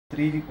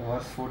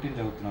3:14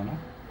 చదువుతున్నాను.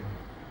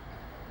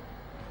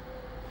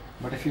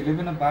 But if you live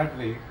in a bad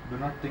way, do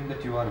not think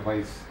that you are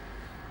wise.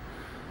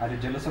 Are you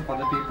jealous of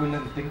other people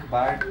and think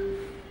bad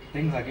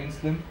things against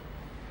them?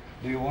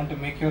 Do you want to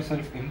make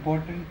yourself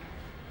important?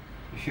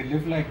 If you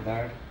live like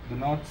that, do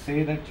not say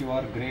that you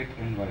are great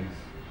and wise.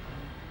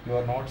 You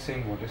are not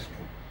saying what is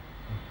true.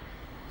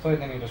 So ఇది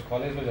నేను ఈరోజు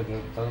కాలేజ్లో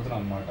చదువుతున్నాను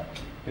అనమాట.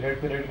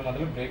 Period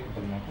మధ్యలో break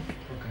ఉంటుంది మాకు.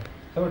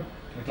 So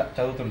ఇట్లా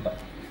చదువుతుంటా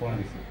ఫోన్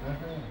తీసి.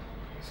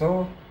 సో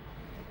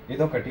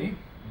ఇదొకటి.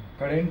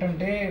 ఇక్కడ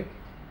ఏంటంటే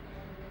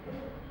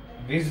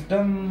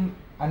విజ్డమ్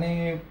అనే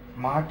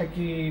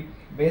మాటకి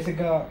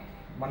బేసిక్గా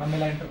మనం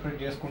ఎలా interpret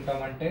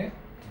చేసుకుంటామంటే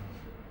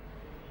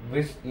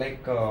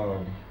like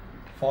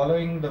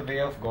following the way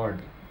of God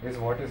is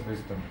what is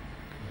wisdom.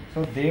 So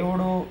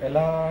దేవుడు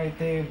ఎలా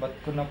అయితే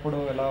బతుకున్నప్పుడు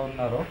ఎలా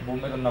ఉన్నారో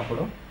భూమి మీద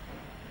ఉన్నప్పుడు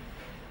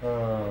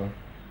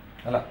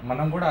అలా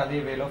మనం కూడా అదే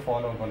వేలో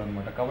ఫాలో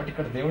అవ్వాలన్నమాట. కాబట్టి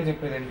ఇక్కడ దేవుడు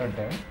చెప్పేది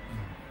ఏంటంటే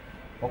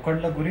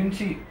ఒకళ్ళ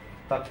గురించి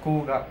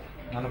తక్కువగా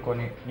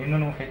అనుకొని నిన్ను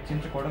నువ్వు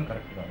హెచ్చించుకోవడం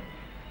కరెక్ట్ కాదు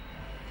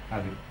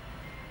అది.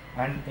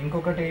 అండ్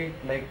ఇంకొకటి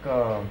లైక్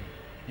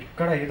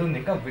ఇక్కడ ఇది ఉంది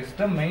ఇంకా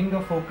విజ్డమ్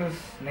మెయిన్గా ఫోకస్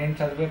నేను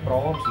చదివే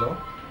ప్రావర్బ్స్లో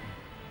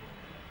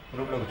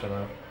రూమ్లో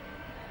కూర్చోదా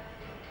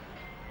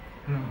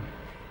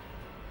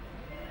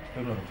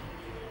రూమ్లో కూర్చో.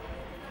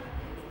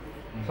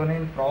 సో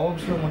నేను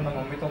ప్రావర్బ్స్లో మొన్న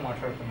మమ్మీతో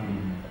మాట్లాడుతున్నాను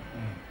అనమాట.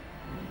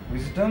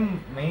 విజ్డమ్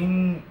మెయిన్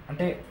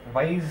అంటే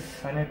వైజ్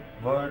అనే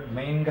వర్డ్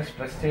మెయిన్గా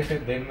స్ట్రెస్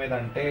చేసేది దేని మీద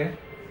అంటే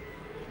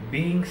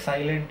బీయింగ్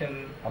సైలెంట్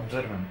అండ్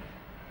అబ్జర్వెంట్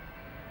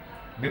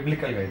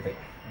బిబ్లికల్గా అయితే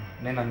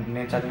నేను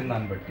చదివిన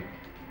దాన్ని బట్టి.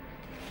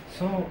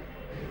 సో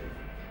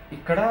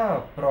ఇక్కడ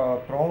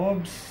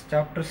ప్రావర్బ్స్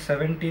చాప్టర్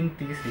 17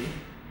 తీసి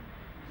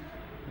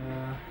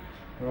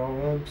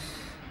ప్రావర్బ్స్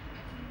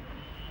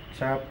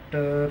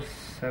చాప్టర్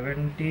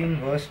 17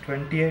 verse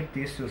 28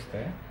 తీసి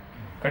చూస్తే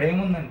ఇక్కడ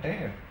ఏముందంటే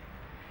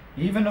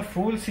even a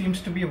fool seems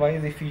to be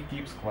wise if he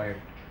keeps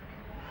quiet.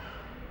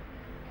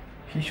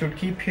 He should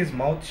keep his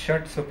mouth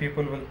shut so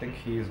people will think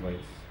he is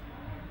wise.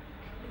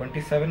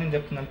 27 ఏం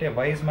చెప్తుందంటే a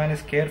wise man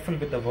is careful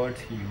with the words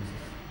he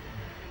uses.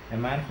 A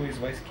man who is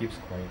wise keeps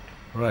quiet.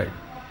 Right.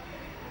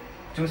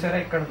 చూసారా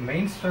ఇక్కడ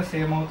main stress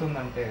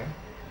ఏమవుతుందంటే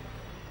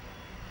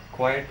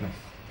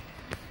quietness.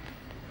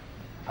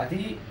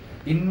 అది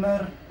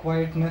inner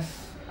quietness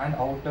and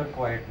outer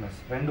quietness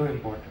రెండు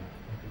important.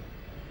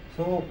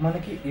 So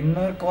మనకి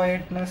inner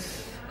quietness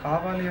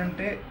కావాలి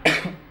అంటే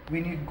we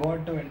need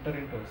God to enter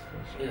in to us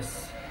first. Yes.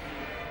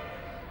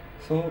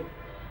 So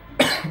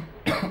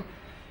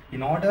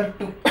in order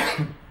to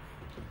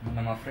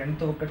మా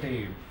ఫ్రెండ్తో ఒకటి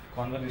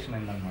కాన్వర్జేషన్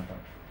అయిందనమాట.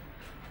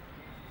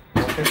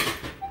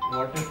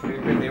 వాట్ ఇఫ్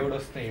రేపే దేవుడు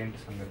వస్తే ఏంటి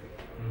సంగతి,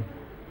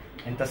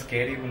 ఎంత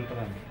స్కేరీగా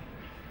ఉంటుందని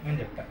నేను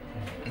చెప్పాను.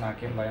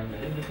 నాకేం భయం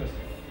లేదు బికాస్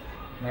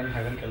నేను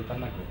హెవెన్కి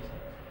వెళ్తాను నాకు తెలుసు.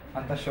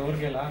 అంత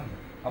షోర్గా ఎలా అని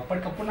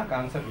అప్పటికప్పుడు నాకు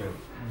ఆన్సర్ లేదు.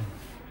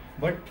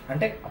 బట్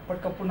అంటే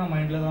అప్పటికప్పుడు నా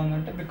మైండ్లో ఎలా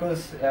ఉందంటే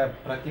బికాస్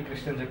ప్రతి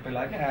Christian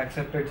చెప్పేలాగే I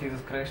accepted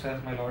Jesus Christ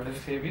as my lord and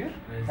saviour,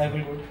 I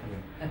will go to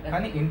heaven.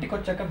 కానీ ఇంటికి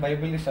వచ్చాక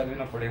బైబిల్ని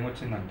చదివినప్పుడు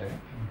ఏమొచ్చిందంటే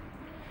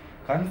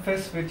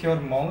confess with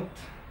your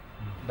mouth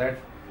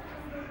that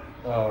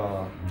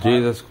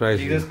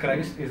Jesus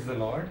Christ is the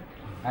Lord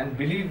and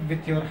believe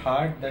with your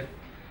heart that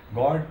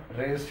God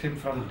raised him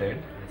from dead,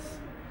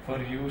 for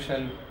you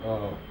shall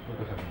go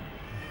to heaven.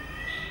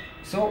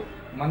 So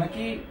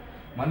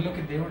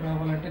మనలోకి దేవుడు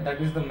రావాలంటే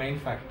that is the main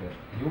factor,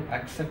 you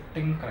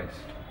accepting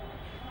Christ.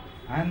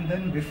 And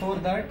then before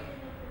that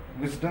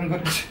wisdom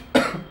గురించి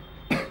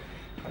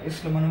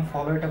క్రైస్ట్లో మనం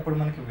follow అయ్యేటప్పుడు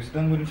మనకి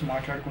wisdom గురించి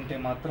మాట్లాడుకుంటే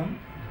మాత్రం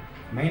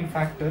మెయిన్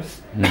ఫ్యాక్టర్స్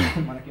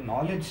మనకి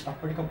నాలెడ్జ్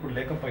అప్పటికప్పుడు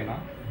లేకపోయినా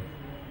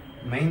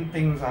మెయిన్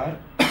థింగ్స్ ఆర్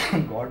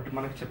గాడ్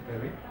మనకు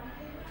చెప్పేవి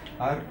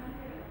are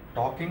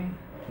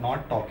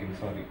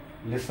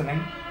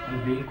listening and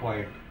being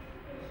quiet.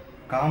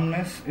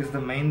 Calmness is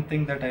the main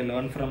thing that I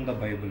learned from the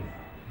Bible.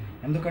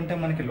 ఎందుకంటే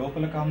మనకి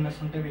లోపల కామ్నెస్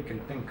ఉంటే వీ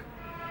కెన్ థింక్,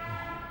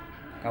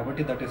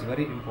 కాబట్టి that is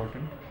very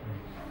important.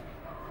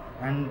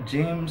 And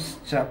James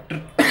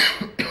chapter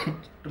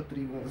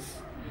 3 verse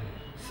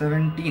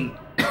 17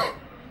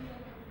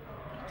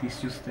 తీసి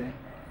చూస్తే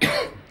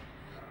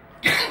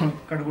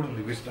ఇక్కడ కూడా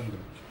ఉంది విజ్డమ్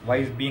గురించి,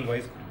 బీయింగ్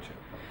వైజ్ గురించి.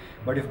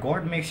 But if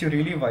God makes you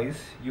really wise,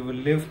 you will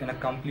live in a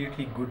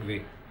completely good way.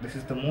 This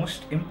is the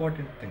most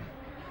important thing.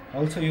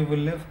 Also, you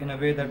will live in a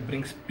way that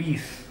brings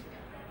peace.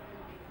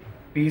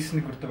 Peace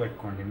ni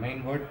gurtupetukondi. Main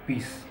word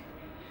peace.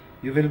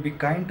 You will be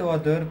kind to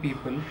other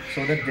people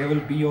so that they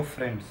will be your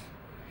friends.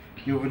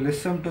 You will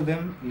listen to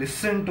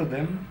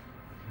them,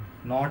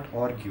 not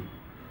argue.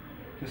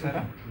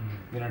 Chusara?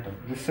 Vinata.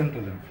 Listen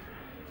to them,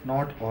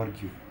 not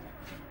argue.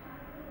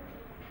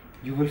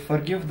 You will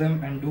forgive them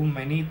and do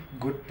many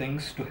good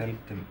things to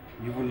help them.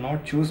 You will not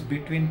choose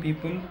between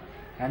people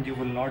and you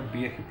will not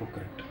be a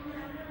hypocrite.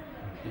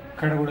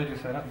 ఇక్కడ కూడా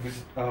చూసారా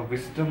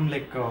wisdom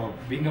like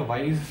being a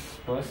wise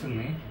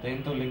పర్సన్ని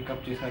దేంతో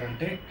link up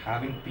చేశారంటే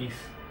having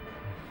piece.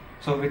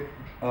 So with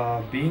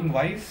being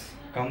wise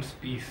comes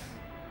piece.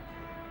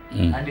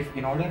 And if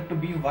in order to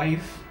be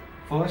wise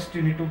first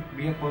you need to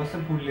be a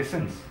person who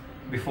listens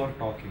before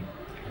talking.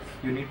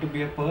 You need to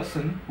be a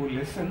person who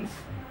listens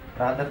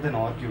rather than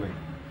arguing.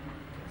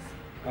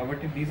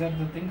 But these are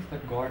the things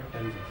that God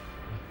tells us.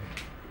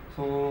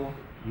 So,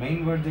 main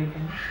words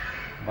ఏంటంటే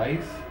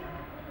wise,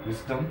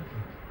 wisdom,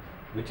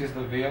 which is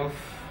the way of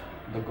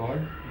the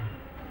God,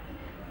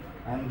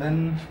 and then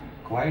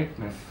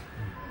quietness,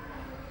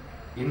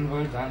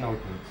 inwards and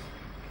outwards,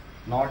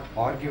 not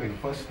arguing.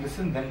 First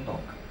listen, then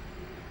talk.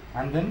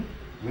 And then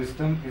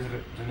wisdom is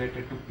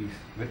related to peace.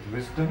 With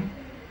wisdom,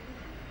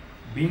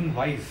 being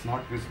wise,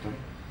 not wisdom,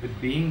 with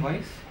being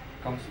wise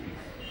comes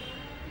peace.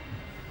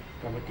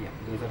 కాబట్టి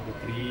those are the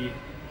three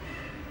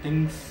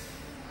things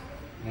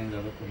నేను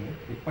చదువుకున్నాను.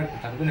 ఇప్పటికి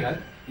చదువుకుని కాదు,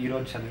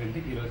 ఈరోజు చదివింది,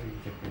 ఈరోజు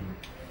చెప్పింది.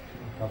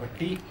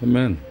 కాబట్టి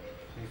Amen.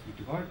 praise be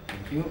to God.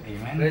 Thank you.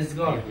 Amen. Praise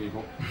God. Here we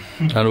go.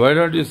 And why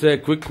don't you say a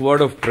quick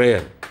word of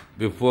prayer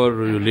before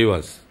you leave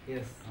us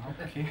Yes.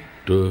 Okay.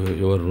 to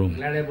your room?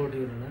 Glad about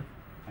you, Nana.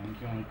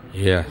 Thank you, Uncle.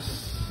 Yes.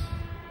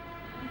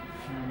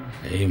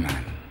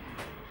 Amen.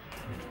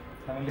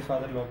 Heavenly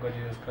Father, Lord God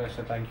Jesus Christ,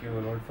 I thank you,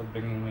 Lord, for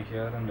bringing me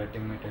here and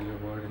letting me tell your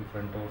word in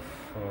front of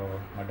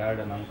my dad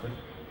and uncle.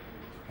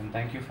 And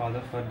thank you,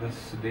 Father, for this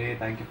day.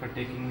 Thank you for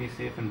taking me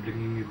safe and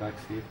bringing me back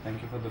safe.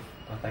 Thank you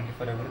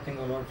for everything,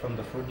 O Lord, from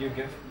the food you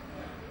give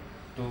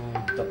to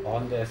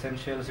all the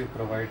essentials you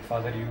provide.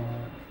 Father, you,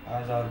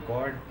 as our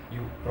God,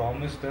 you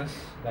promised us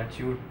that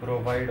you would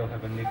provide, O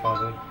Heavenly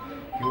Father.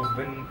 You've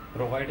been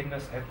providing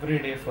us every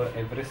day for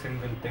every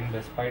single thing,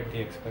 despite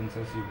the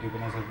expenses. You've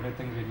given us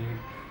everything we need,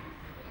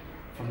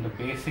 from the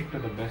basic to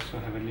the best, O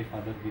Heavenly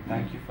Father. We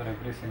thank you for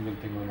every single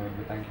thing, O Lord.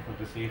 We thank you for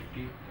the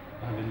safety,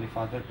 O Heavenly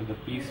Father, to the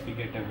peace we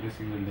get every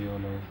single day, O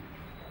Lord.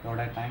 Lord,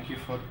 I thank you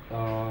for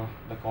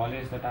the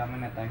college that I'm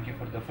in. I thank you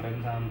for the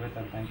friends I'm with.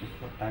 I'm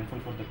thankful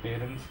for the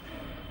parents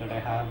that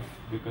I have,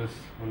 because,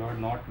 oh Lord,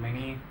 not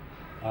many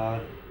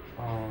are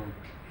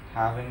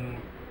having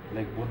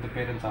like both the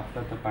parents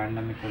after the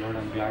pandemic. Oh Lord,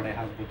 I'm glad I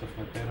have both of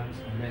my parents.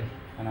 Amen.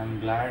 And I'm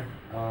glad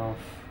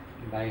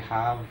I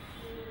have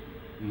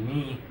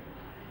me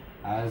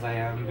as I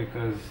am,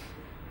 because,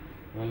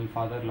 well,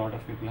 Father, a lot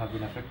of people have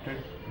been affected,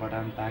 but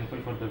I'm thankful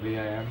for the way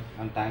I am.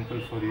 I'm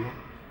thankful for you.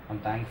 I'm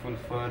thankful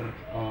for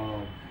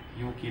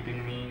you keeping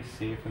me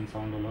safe and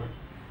sound, O Lord.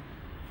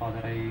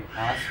 Father, I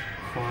ask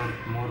for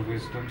more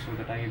wisdom so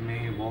that I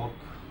may walk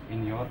in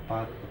your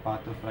path, the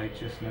path of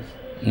righteousness.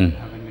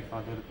 Heavenly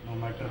Father, no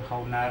matter how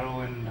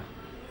narrow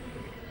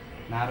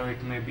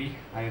it may be,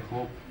 I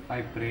hope,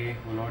 I pray,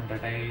 O Lord,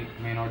 that I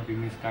may not be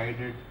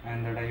misguided, and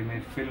that I may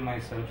fill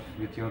myself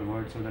with your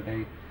word so that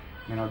I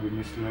may not be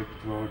misled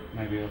throughout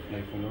my way of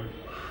life, O Lord.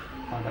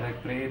 Father, I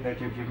pray that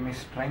you give me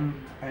strength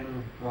and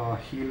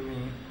heal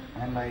me,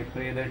 and I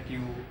pray that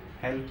you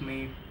help me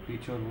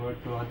preach your word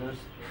to others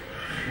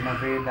in a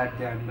way that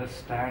they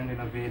understand, in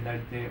a way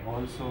that they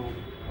also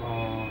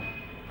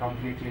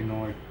completely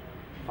know it.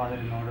 Father,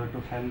 in order to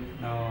help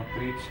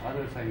preach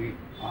others, I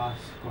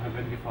ask, O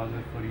Heavenly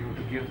Father, for you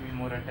to give me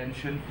more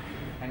attention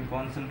and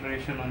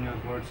concentration on your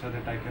word so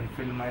that I can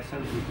fill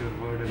myself with your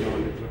word and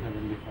knowledge, O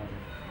Heavenly Father.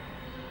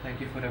 Thank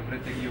you for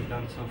everything you've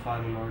done so far,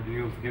 O Lord.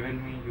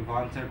 You've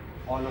answered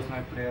all of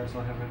my prayers,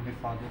 O Heavenly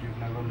Father. You've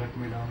never let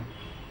me down.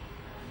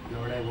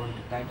 Lord, I want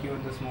to thank you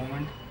in this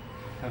moment.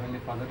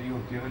 Heavenly Father,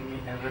 you've given me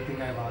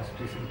everything I've asked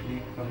recently,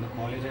 from the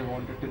college I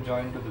wanted to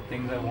join to the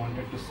things I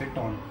wanted to sit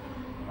on,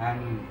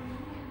 and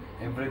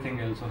everything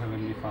else, O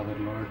Heavenly Father,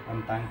 Lord.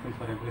 I'm thankful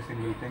for every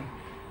single thing.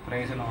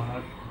 Praise and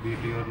honor be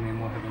to your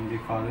name, O Heavenly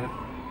Father.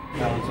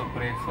 I also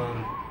pray for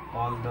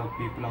all the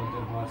people out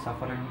there who are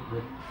suffering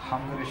with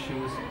hunger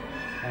issues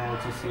and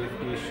also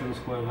safety issues,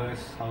 whoever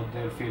is out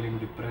there feeling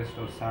depressed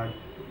or sad.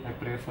 I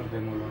pray for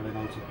them, O Lord, and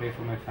also pray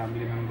for my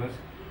family members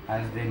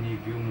as they need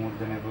you more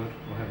than ever,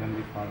 O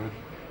Heavenly Father,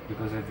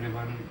 because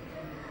everyone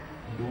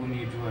do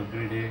need you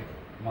every day.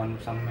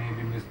 Some may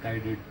be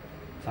misguided,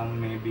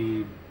 some may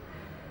be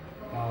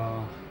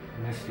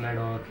misled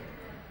or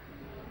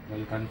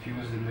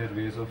confused in their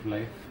ways of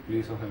life.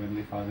 Please, O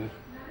Heavenly Father,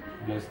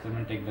 bless them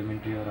and take them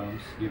into your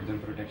arms. Give them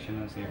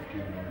protection and safety,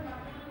 O Lord.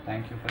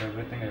 Thank you for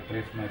everything. I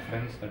pray for my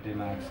friends that they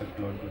may accept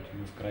Lord God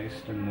Jesus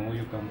Christ and know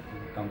you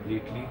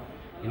completely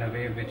in a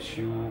way which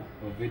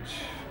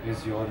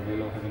is your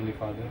will, O Heavenly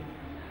Father,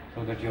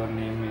 so that your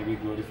name may be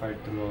glorified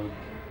throughout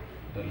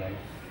the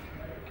life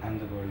and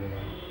the world, O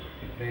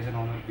Lord. Praise and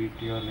honor be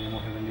to your name, O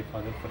Heavenly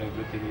Father, for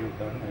everything you've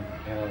done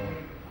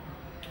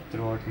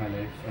throughout my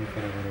life and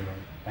forever, O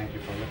Lord. Thank you,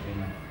 Father.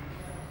 Amen.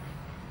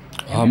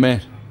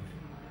 Amen.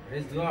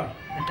 Praise God.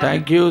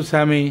 Thank you,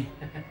 Sammy.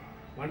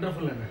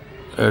 Wonderful, Nana.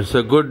 It's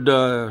a good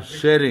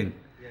sharing.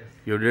 Yes.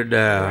 You did.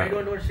 I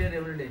don't want to share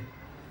every day.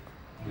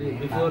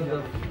 Before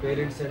the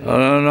parents and...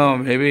 No,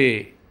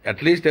 maybe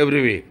at least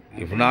every week.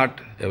 If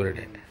not, every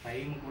day.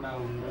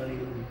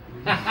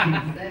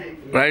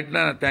 Right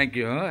now, thank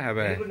you. Huh?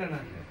 Very good, Nana.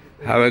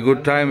 Have a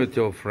good time with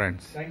your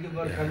friends. Thank you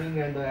for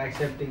coming and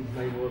accepting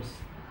my words.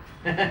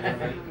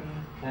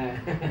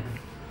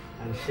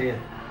 And share.